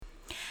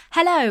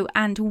Hello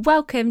and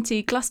welcome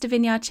to Gloucester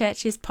Vineyard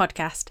Church's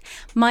podcast.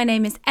 My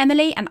name is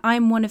Emily and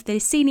I'm one of the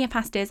senior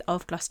pastors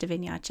of Gloucester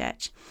Vineyard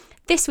Church.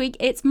 This week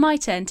it's my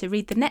turn to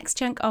read the next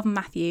chunk of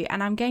Matthew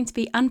and I'm going to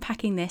be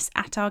unpacking this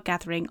at our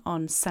gathering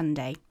on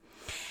Sunday.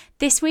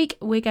 This week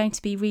we're going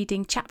to be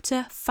reading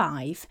chapter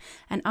 5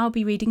 and I'll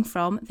be reading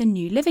from the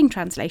New Living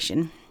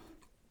Translation.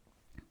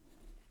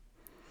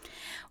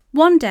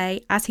 One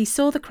day, as he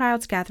saw the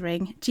crowds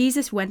gathering,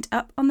 Jesus went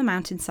up on the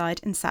mountainside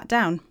and sat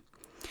down.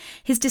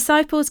 His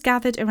disciples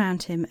gathered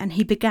around him and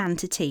he began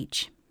to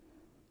teach.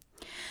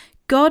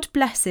 God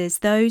blesses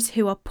those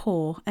who are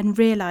poor and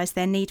realise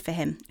their need for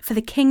him, for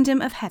the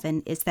kingdom of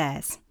heaven is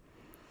theirs.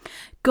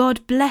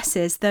 God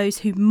blesses those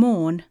who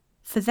mourn,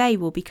 for they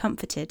will be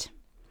comforted.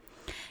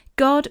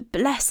 God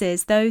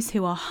blesses those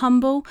who are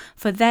humble,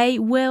 for they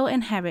will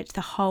inherit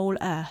the whole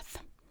earth.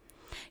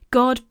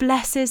 God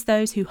blesses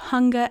those who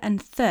hunger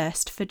and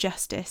thirst for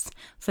justice,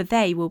 for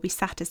they will be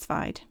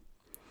satisfied.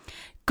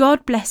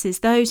 God blesses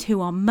those who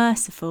are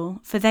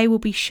merciful, for they will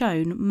be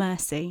shown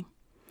mercy.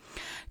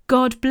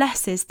 God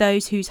blesses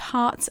those whose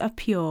hearts are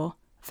pure,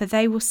 for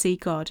they will see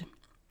God.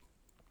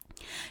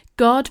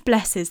 God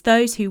blesses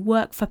those who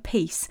work for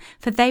peace,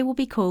 for they will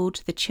be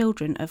called the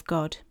children of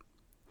God.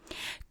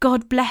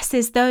 God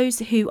blesses those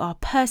who are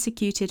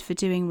persecuted for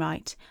doing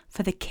right,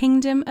 for the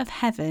kingdom of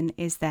heaven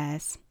is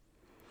theirs.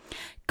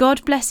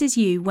 God blesses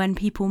you when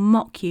people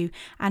mock you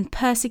and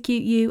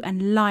persecute you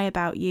and lie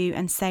about you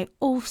and say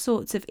all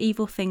sorts of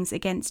evil things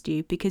against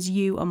you because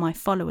you are my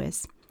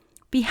followers.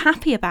 Be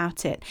happy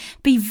about it.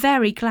 Be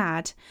very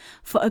glad,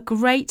 for a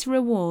great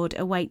reward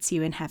awaits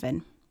you in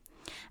heaven.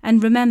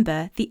 And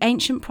remember, the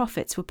ancient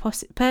prophets were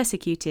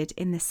persecuted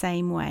in the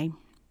same way.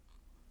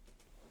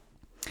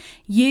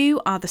 You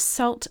are the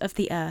salt of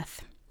the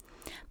earth.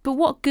 But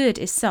what good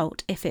is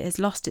salt if it has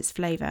lost its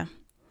flavour?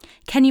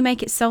 Can you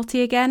make it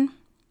salty again?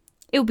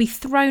 It will be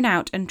thrown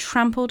out and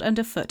trampled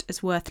underfoot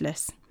as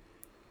worthless.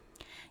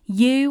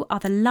 You are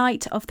the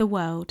light of the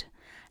world,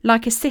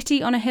 like a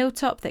city on a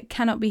hilltop that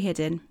cannot be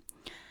hidden.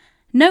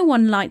 No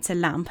one lights a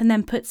lamp and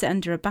then puts it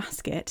under a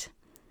basket.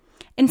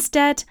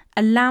 Instead,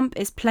 a lamp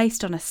is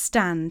placed on a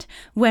stand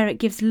where it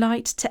gives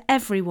light to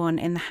everyone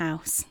in the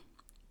house.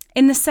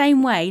 In the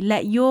same way,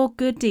 let your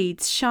good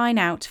deeds shine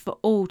out for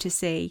all to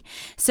see,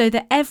 so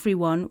that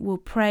everyone will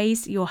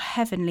praise your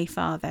heavenly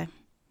Father.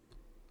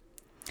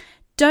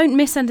 Don't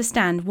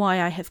misunderstand why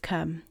I have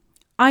come.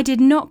 I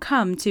did not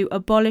come to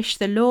abolish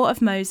the law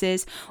of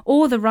Moses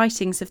or the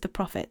writings of the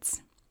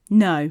prophets.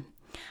 No,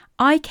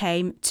 I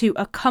came to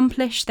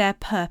accomplish their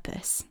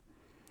purpose.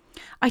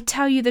 I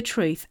tell you the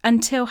truth,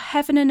 until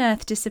heaven and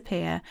earth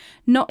disappear,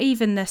 not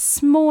even the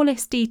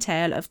smallest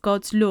detail of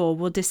God's law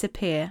will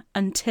disappear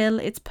until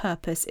its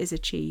purpose is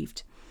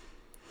achieved.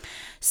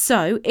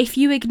 So, if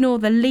you ignore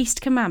the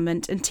least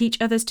commandment and teach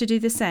others to do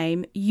the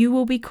same, you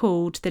will be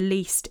called the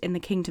least in the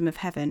kingdom of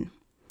heaven.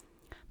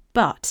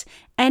 But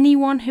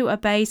anyone who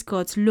obeys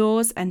God's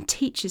laws and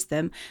teaches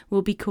them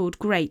will be called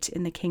great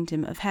in the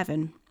kingdom of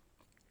heaven.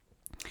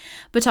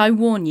 But I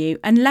warn you,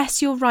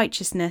 unless your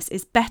righteousness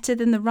is better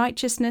than the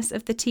righteousness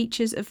of the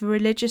teachers of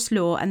religious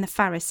law and the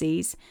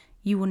Pharisees,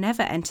 you will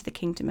never enter the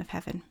kingdom of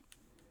heaven.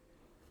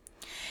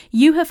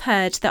 You have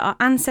heard that our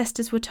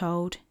ancestors were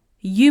told,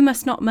 "You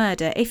must not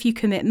murder. If you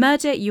commit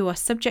murder, you are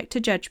subject to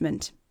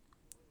judgment."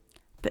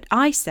 But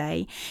I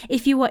say,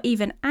 if you are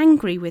even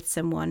angry with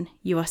someone,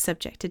 you are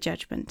subject to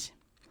judgment.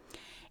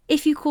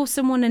 If you call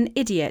someone an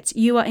idiot,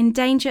 you are in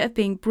danger of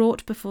being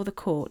brought before the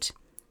court.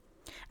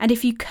 And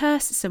if you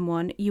curse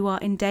someone, you are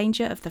in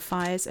danger of the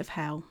fires of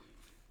hell.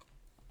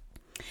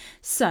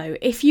 So,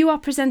 if you are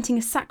presenting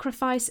a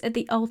sacrifice at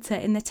the altar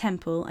in the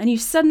temple and you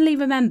suddenly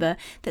remember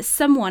that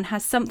someone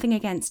has something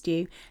against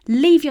you,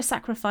 leave your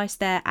sacrifice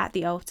there at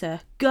the altar.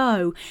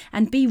 Go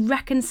and be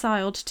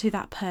reconciled to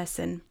that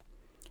person.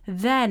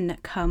 Then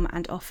come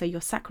and offer your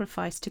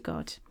sacrifice to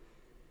God.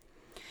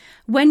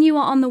 When you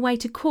are on the way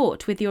to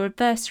court with your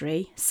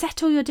adversary,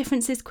 settle your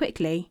differences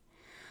quickly.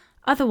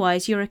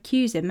 Otherwise, your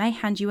accuser may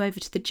hand you over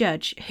to the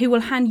judge, who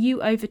will hand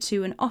you over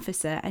to an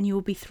officer and you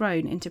will be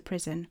thrown into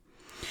prison.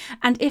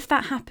 And if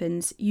that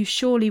happens, you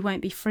surely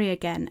won't be free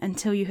again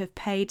until you have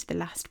paid the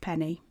last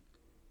penny.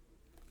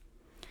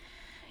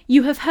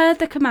 You have heard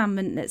the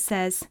commandment that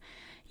says,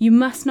 "You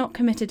must not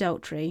commit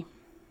adultery."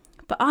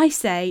 But I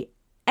say,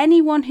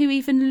 anyone who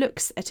even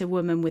looks at a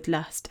woman with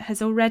lust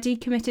has already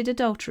committed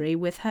adultery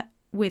with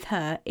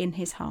her in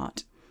his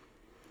heart.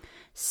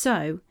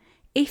 So,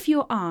 if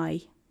your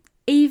eye,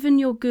 even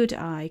your good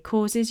eye,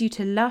 causes you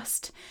to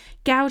lust,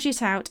 gouge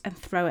it out and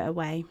throw it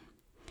away.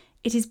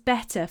 It is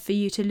better for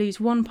you to lose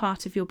one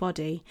part of your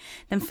body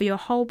than for your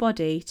whole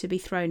body to be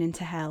thrown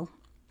into hell.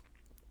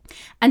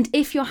 And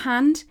if your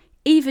hand,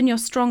 even your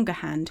stronger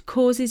hand,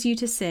 causes you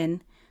to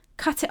sin,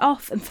 cut it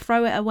off and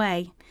throw it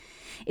away.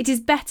 It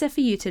is better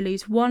for you to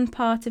lose one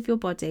part of your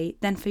body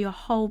than for your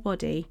whole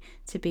body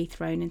to be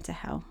thrown into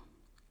hell.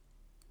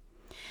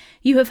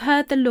 You have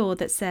heard the law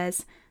that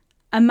says,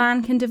 a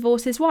man can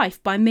divorce his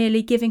wife by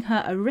merely giving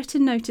her a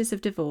written notice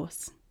of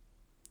divorce.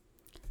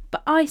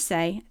 But I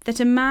say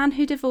that a man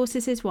who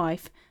divorces his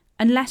wife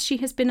unless she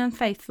has been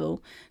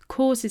unfaithful,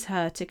 causes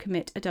her to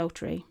commit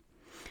adultery.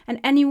 And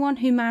anyone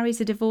who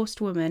marries a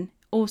divorced woman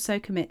also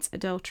commits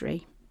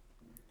adultery.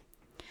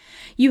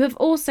 You have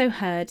also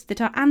heard that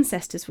our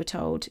ancestors were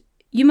told,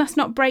 'You must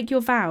not break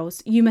your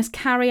vows, you must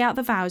carry out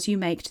the vows you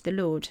make to the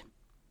Lord.'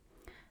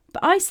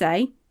 But I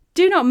say,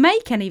 do not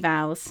make any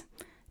vows.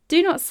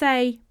 Do not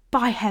say,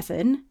 'By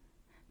heaven,'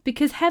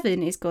 because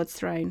heaven is God's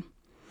throne.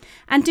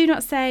 And do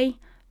not say,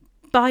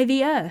 'By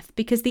the earth,'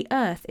 because the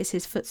earth is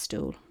his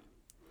footstool.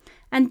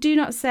 And do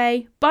not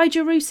say, 'By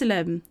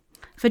Jerusalem,'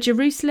 for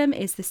Jerusalem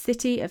is the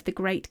city of the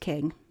great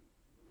king.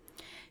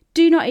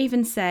 Do not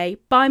even say,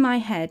 'By my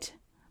head,'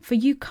 for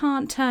you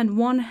can't turn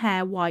one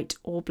hair white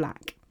or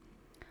black.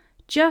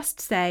 Just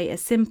say a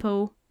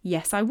simple,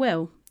 'Yes, I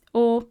will,'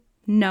 or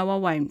 'No, I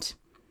won't.'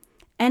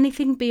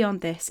 Anything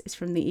beyond this is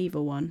from the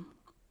evil one.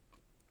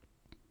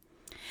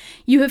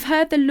 You have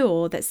heard the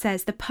law that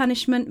says the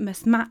punishment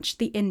must match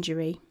the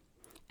injury,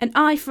 an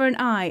eye for an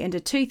eye and a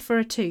tooth for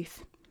a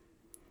tooth.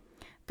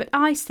 But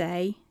I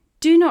say,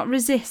 do not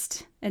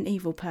resist an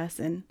evil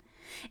person.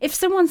 If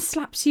someone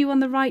slaps you on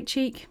the right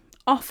cheek,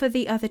 offer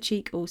the other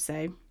cheek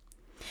also.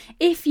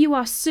 If you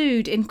are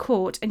sued in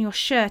court and your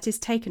shirt is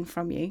taken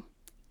from you,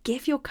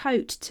 give your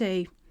coat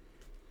too.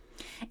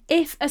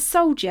 If a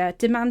soldier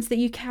demands that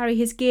you carry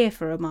his gear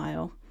for a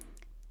mile,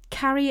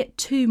 carry it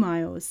 2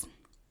 miles.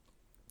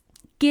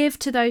 Give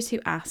to those who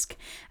ask,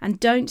 and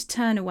don't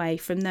turn away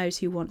from those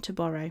who want to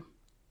borrow.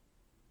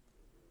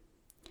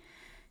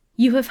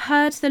 You have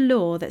heard the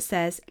law that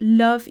says,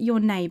 'Love your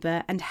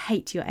neighbour and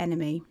hate your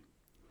enemy.'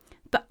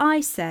 But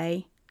I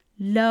say,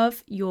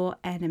 love your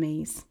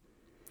enemies.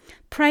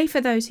 Pray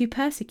for those who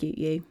persecute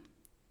you.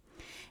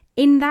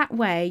 In that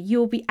way,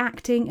 you'll be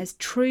acting as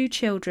true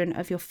children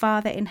of your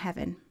Father in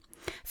heaven.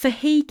 For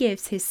he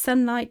gives his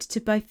sunlight to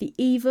both the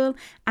evil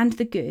and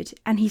the good,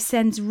 and he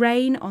sends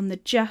rain on the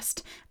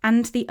just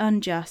and the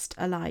unjust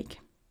alike.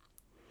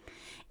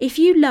 If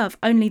you love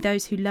only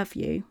those who love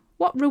you,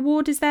 what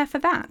reward is there for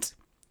that?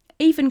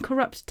 Even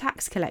corrupt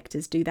tax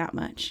collectors do that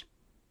much.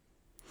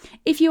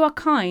 If you are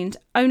kind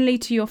only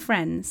to your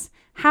friends,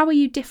 how are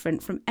you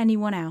different from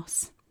anyone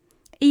else?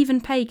 Even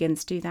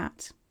pagans do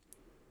that.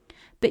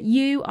 But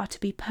you are to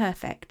be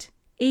perfect,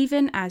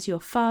 even as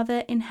your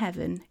Father in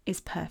heaven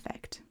is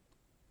perfect."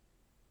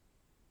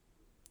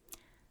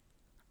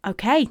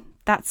 Okay,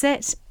 that's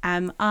it.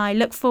 I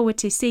look forward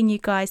to seeing you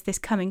guys this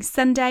coming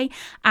Sunday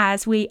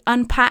as we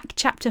unpack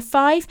chapter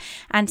 5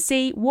 and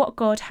see what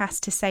God has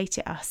to say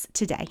to us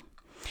today.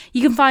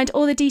 You can find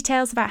all the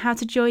details about how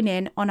to join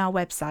in on our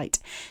website,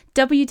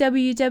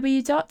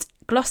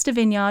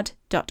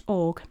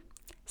 www.gloucestervineyard.org.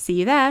 See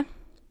you there.